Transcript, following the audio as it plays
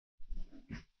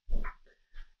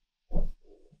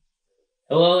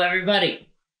Hello, everybody.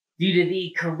 Due to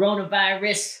the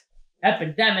coronavirus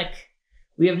epidemic,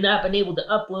 we have not been able to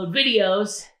upload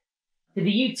videos to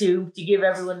the YouTube to give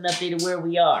everyone an update of where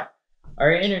we are.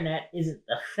 Our internet isn't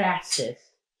the fastest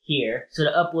here, so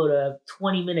to upload a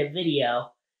 20-minute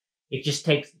video, it just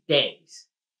takes days.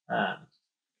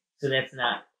 So we're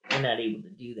not able to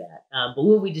do that. But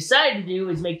what we decided to do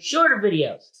is make shorter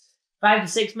videos. 5 to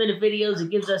 6 minute videos. It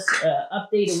gives us an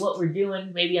update of what we're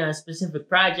doing, maybe on a specific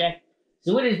project.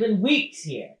 So it has been weeks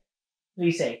here. What do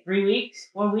you say? 3 weeks?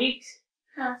 4 weeks?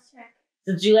 Oh, sure.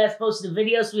 Since you last posted a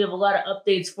video, so we have a lot of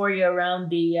updates for you around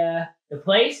the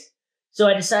place. So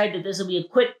I decided that this will be a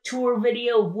quick tour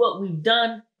video of what we've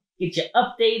done, get you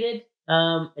updated,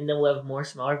 and then we'll have more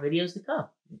smaller videos to come.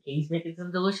 And Katie's making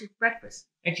some delicious breakfast.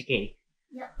 Aren't you, Katie?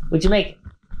 Yep. What you making?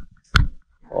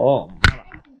 Oh,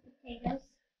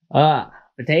 Potatoes.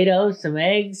 Potatoes, some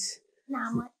eggs. An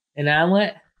omelet. An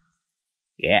omelet?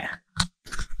 Yeah.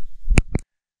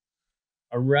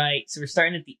 All right, so we're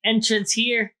starting at the entrance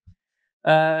here.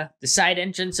 The side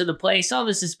entrance of the place. All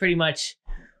this is pretty much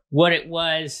what it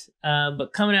was.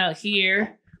 But coming out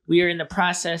here, we are in the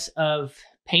process of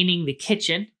painting the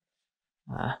kitchen.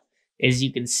 As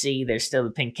you can see, there's still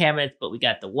the pink cabinets, but we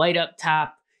got the white up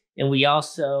top. And we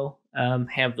also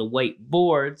have the white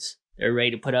boards that are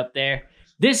ready to put up there.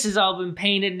 This has all been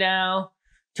painted now.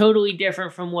 Totally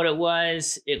different from what it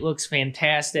was. It looks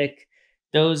fantastic.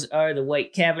 Those are the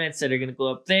white cabinets that are going to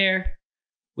go up there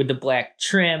with the black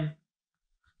trim.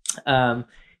 As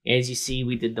you see,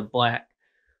 we did the black,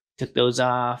 took those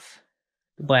off,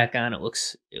 the black on. It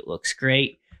looks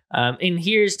great. And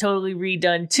here's totally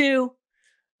redone too.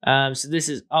 So this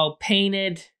is all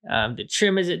painted. The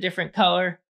trim is a different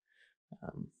color.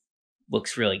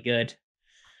 Looks really good.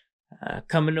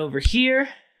 Coming over here,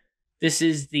 this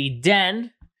is the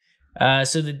den.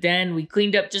 So the den, we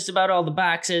cleaned up just about all the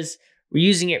boxes. We're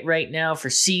using it right now for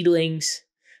seedlings.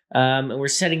 And we're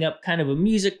setting up kind of a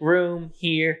music room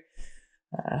here,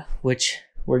 which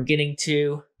we're getting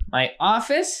to. My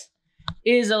office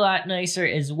is a lot nicer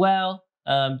as well.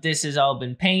 This has all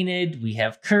been painted. We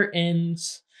have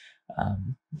curtains.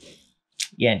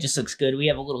 Yeah, it just looks good. We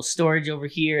have a little storage over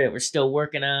here that we're still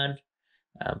working on,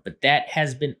 but that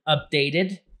has been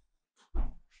updated.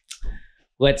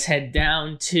 Let's head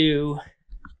down the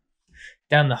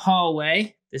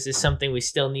hallway. This is something we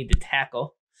still need to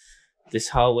tackle. This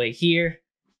hallway here.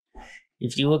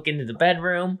 If you look into the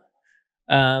bedroom,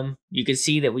 you can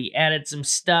see that we added some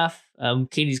stuff.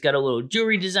 Katie's got a little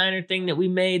jewelry designer thing that we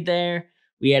made there.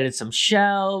 We added some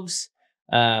shelves.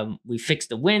 We fixed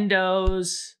the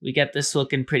windows. We got this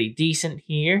looking pretty decent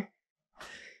here.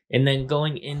 And then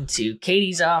going into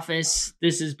Katie's office,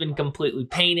 this has been completely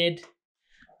painted,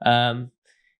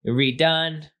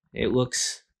 redone. It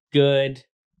looks good.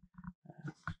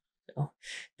 So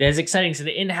that's exciting. So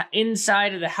the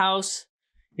inside of the house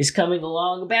is coming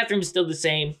along. The bathroom is still the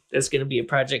same. That's going to be a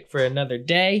project for another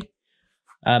day.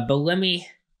 But let me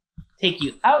take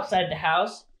you outside the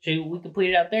house, show you what we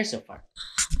completed out there so far.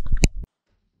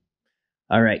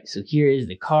 All right, so here is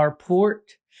the carport.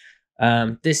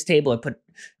 This table, I put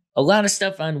a lot of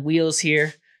stuff on wheels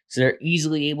here, so they're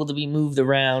easily able to be moved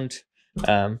around.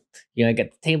 I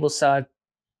got the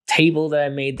table that I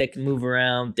made that can move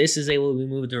around. This is able to be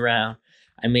moved around.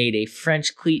 I made a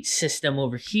French cleat system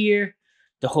over here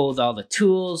to hold all the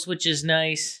tools, which is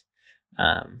nice.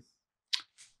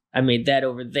 I made that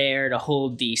over there to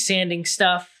hold the sanding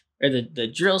stuff, or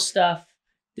the drill stuff.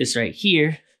 This right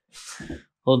here.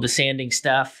 Hold the sanding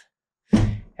stuff.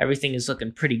 Everything is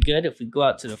looking pretty good. If we go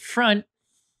out to the front,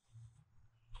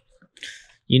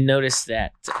 you notice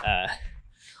that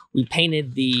we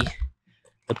painted the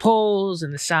poles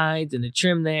and the sides and the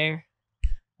trim there.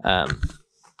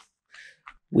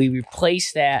 We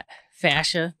replaced that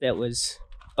fascia that was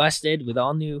busted with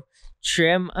all new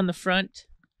trim on the front.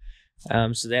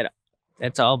 So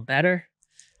that's all better.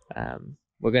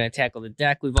 We're going to tackle the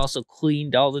deck. We've also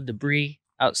cleaned all the debris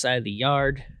outside the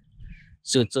yard,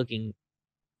 so it's looking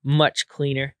much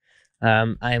cleaner.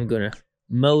 I am going to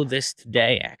mow this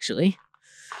today, actually.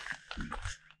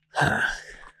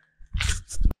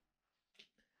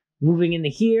 Moving into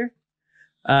here,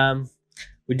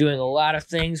 we're doing a lot of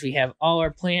things. We have all our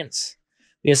plants.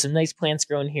 We have some nice plants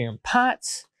growing here in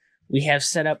pots. We have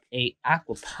set up a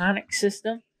aquaponic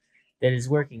system that is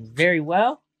working very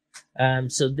well.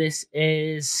 So this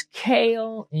is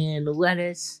kale and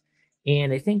lettuce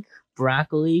and I think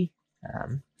broccoli.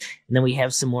 And then we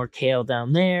have some more kale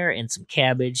down there and some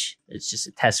cabbage. It's just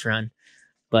a test run.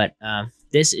 But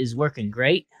this is working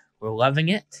great. We're loving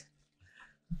it.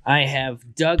 I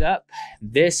have dug up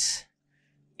this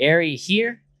area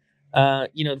here.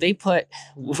 They put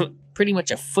pretty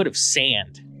much a foot of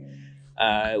sand,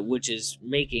 which is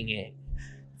making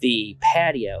the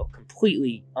patio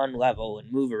completely unlevel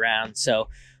and move around. So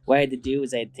what I had to do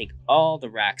is I had to take all the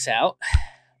rocks out,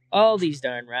 all these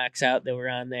darn rocks out that were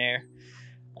on there.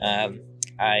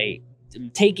 I am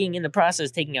taking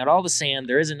out all the sand.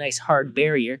 There is a nice hard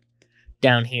barrier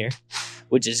down here,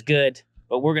 which is good,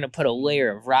 but we're going to put a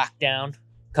layer of rock down,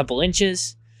 a couple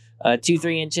inches,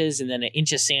 2-3 inches, and then an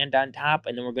inch of sand on top,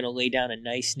 and then we're going to lay down a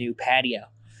nice new patio.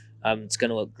 It's going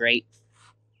to look great.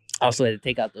 Also had to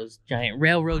take out those giant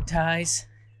railroad ties.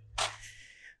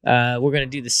 We're going to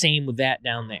do the same with that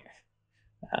down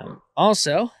there.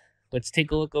 Also, let's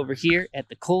take a look over here at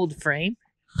the cold frame.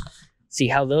 See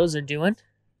how those are doing.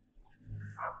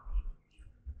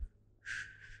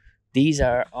 These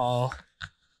are all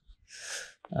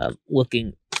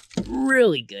looking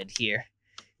really good here.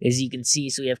 As you can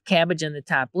see, so we have cabbage on the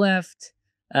top left.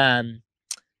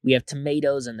 We have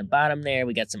tomatoes on the bottom there.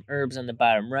 We got some herbs on the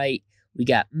bottom right. We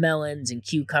got melons and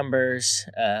cucumbers.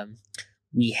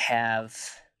 We have,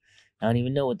 I don't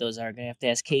even know what those are. I'm going to have to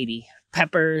ask Katie.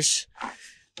 Peppers.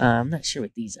 I'm not sure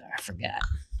what these are. I forgot.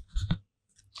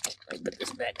 Let me put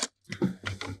this back up.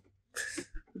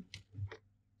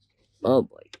 Oh,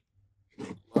 boy.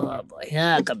 Oh, boy.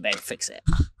 I'll come back and fix that.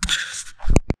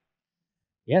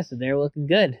 Yeah, so they're looking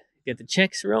good. Got the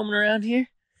chicks roaming around here.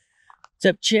 What's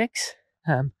up, chicks?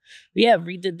 Yeah,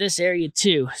 redid this area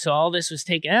too. So all this was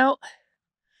taken out.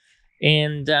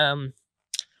 And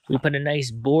we put a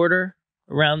nice border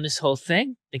around this whole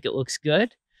thing. I think it looks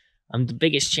good. The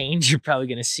biggest change you're probably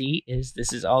going to see is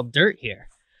this is all dirt here.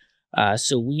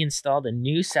 So we installed a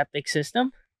new septic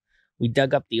system. We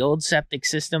dug up the old septic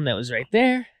system that was right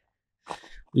there.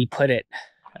 We put it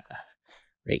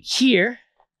right here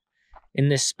in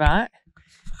this spot,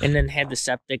 and then had the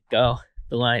septic the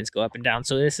lines go up and down.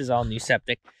 So this is all new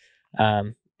septic.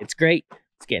 It's great.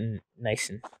 It's getting nice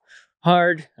and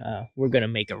hard. We're going to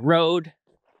make a road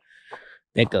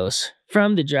that goes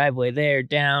from the driveway there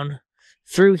down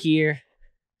through here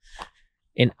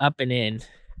and up and in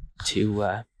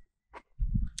to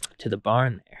the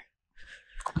barn there.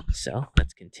 So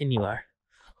let's continue our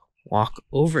walk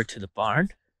over to the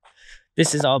barn.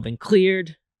 This has all been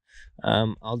cleared.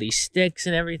 All these sticks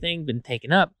and everything been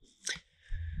taken up.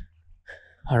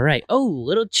 All right. Oh,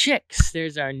 little chicks.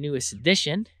 There's our newest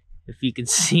addition. If you can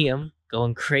see them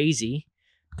going crazy,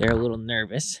 they're a little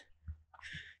nervous.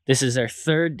 This is our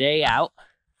third day out.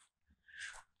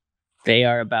 They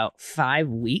are about 5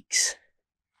 weeks,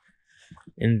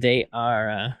 and they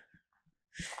are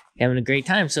having a great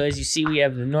time. So as you see, we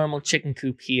have the normal chicken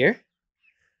coop here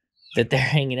that they're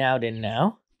hanging out in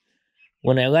now.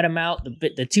 When I let them out,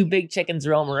 the 2 big chickens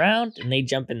roam around, and they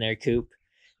jump in their coop.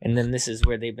 And then this is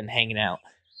where they've been hanging out.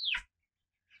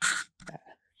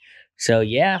 So,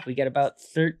 yeah, we got about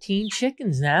 13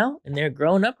 chickens now, and they're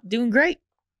growing up, doing great.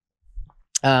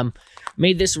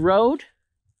 Made this road,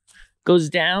 goes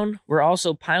down. We're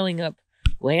also piling up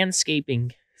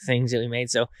landscaping things that we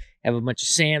made. So, have a bunch of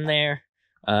sand there.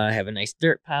 Have a nice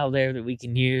dirt pile there that we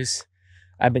can use.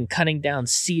 I've been cutting down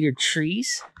cedar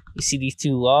trees. You see these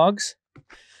 2 logs?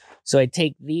 So I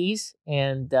take these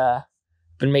and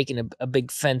been making a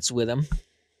big fence with them.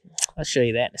 I'll show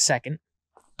you that in a second.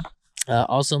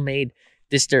 Also made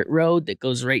this dirt road that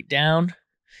goes right down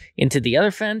into the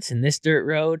other fence, and this dirt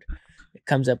road that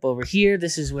comes up over here.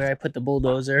 This is where I put the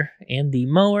bulldozer and the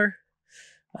mower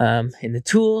and the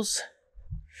tools.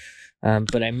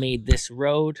 But I made this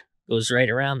road, goes right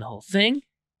around the whole thing.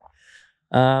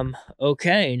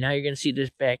 Okay, now you're going to see this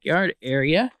backyard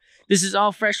area. This is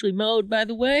all freshly mowed, by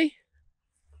the way.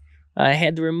 I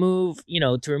had to remove,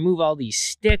 all these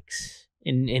sticks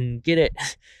and get it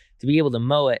to be able to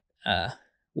mow it.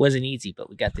 Wasn't easy, but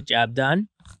we got the job done.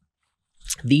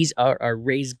 These are our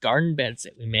raised garden beds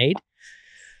that we made.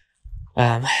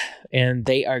 And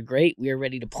they are great. We are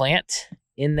ready to plant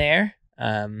in there.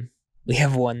 We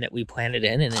have one that we planted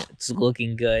in, and it's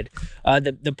looking good.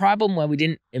 The problem why we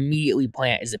didn't immediately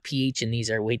plant is the pH in these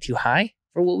are way too high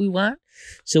for what we want.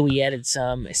 So we added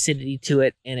some acidity to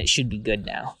it, and it should be good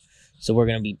now. So we're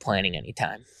going to be planting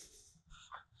anytime.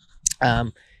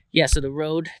 Yeah, so the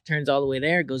road turns all the way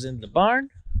there, goes into the barn.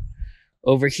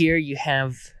 Over here you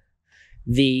have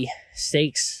the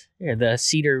stakes, or the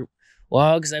cedar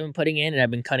logs I've been putting in, and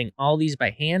I've been cutting all these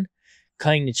by hand,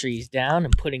 cutting the trees down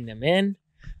and putting them in.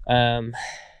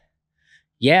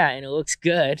 Yeah, and it looks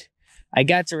good. I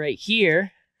got to right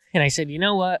here, and I said, you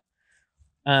know what?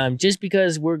 Just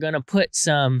because we're gonna put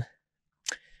some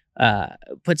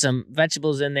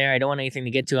vegetables in there, I don't want anything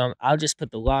to get to them. I'll just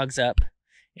put the logs up,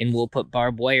 and we'll put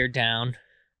barbed wire down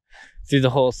through the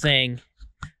whole thing.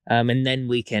 And then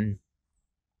we can,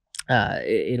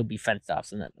 it'll be fenced off,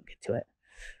 so then we'll get to it.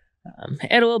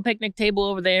 Add a little picnic table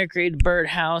over there, create a bird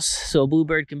house so a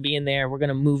bluebird can be in there. We're going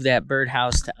to move that bird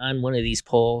house to on one of these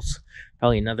poles,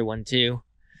 probably another one too.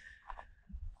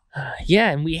 Yeah,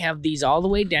 and we have these all the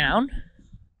way down.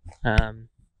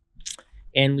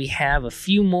 And we have a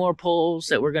few more poles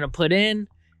that we're going to put in,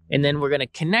 and then we're going to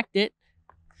connect it.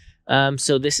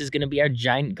 So this is going to be our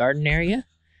giant garden area.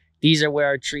 These are where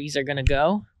our trees are going to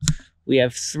go. We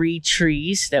have 3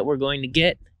 trees that we're going to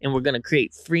get, and we're going to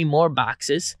create 3 more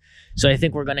boxes. So I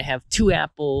think we're going to have 2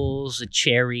 apples, a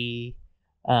cherry,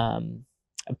 a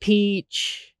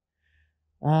peach,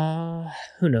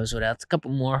 who knows what else, a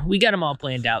couple more. We got them all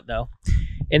planned out though.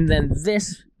 And then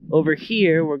this over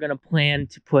here, we're going to plan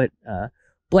to put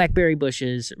blackberry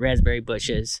bushes, raspberry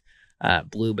bushes,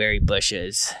 blueberry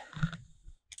bushes.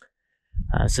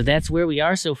 So that's where we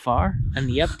are so far on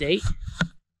the update.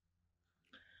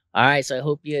 All right, so I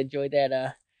hope you enjoyed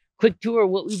that quick tour of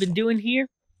what we've been doing here.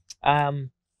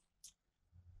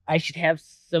 I should have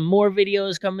some more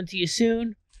videos coming to you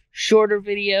soon. Shorter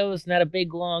videos, not a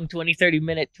big, long 20-30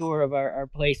 minute tour of our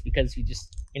place, because we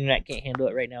just, internet can't handle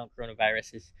it right now.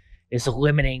 Coronavirus is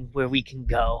limiting where we can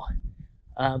go.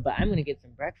 But I'm going to get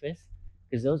some breakfast,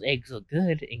 because those eggs look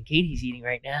good, and Katie's eating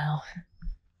right now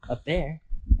up there.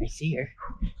 I see her.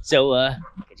 So,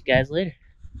 catch you guys later.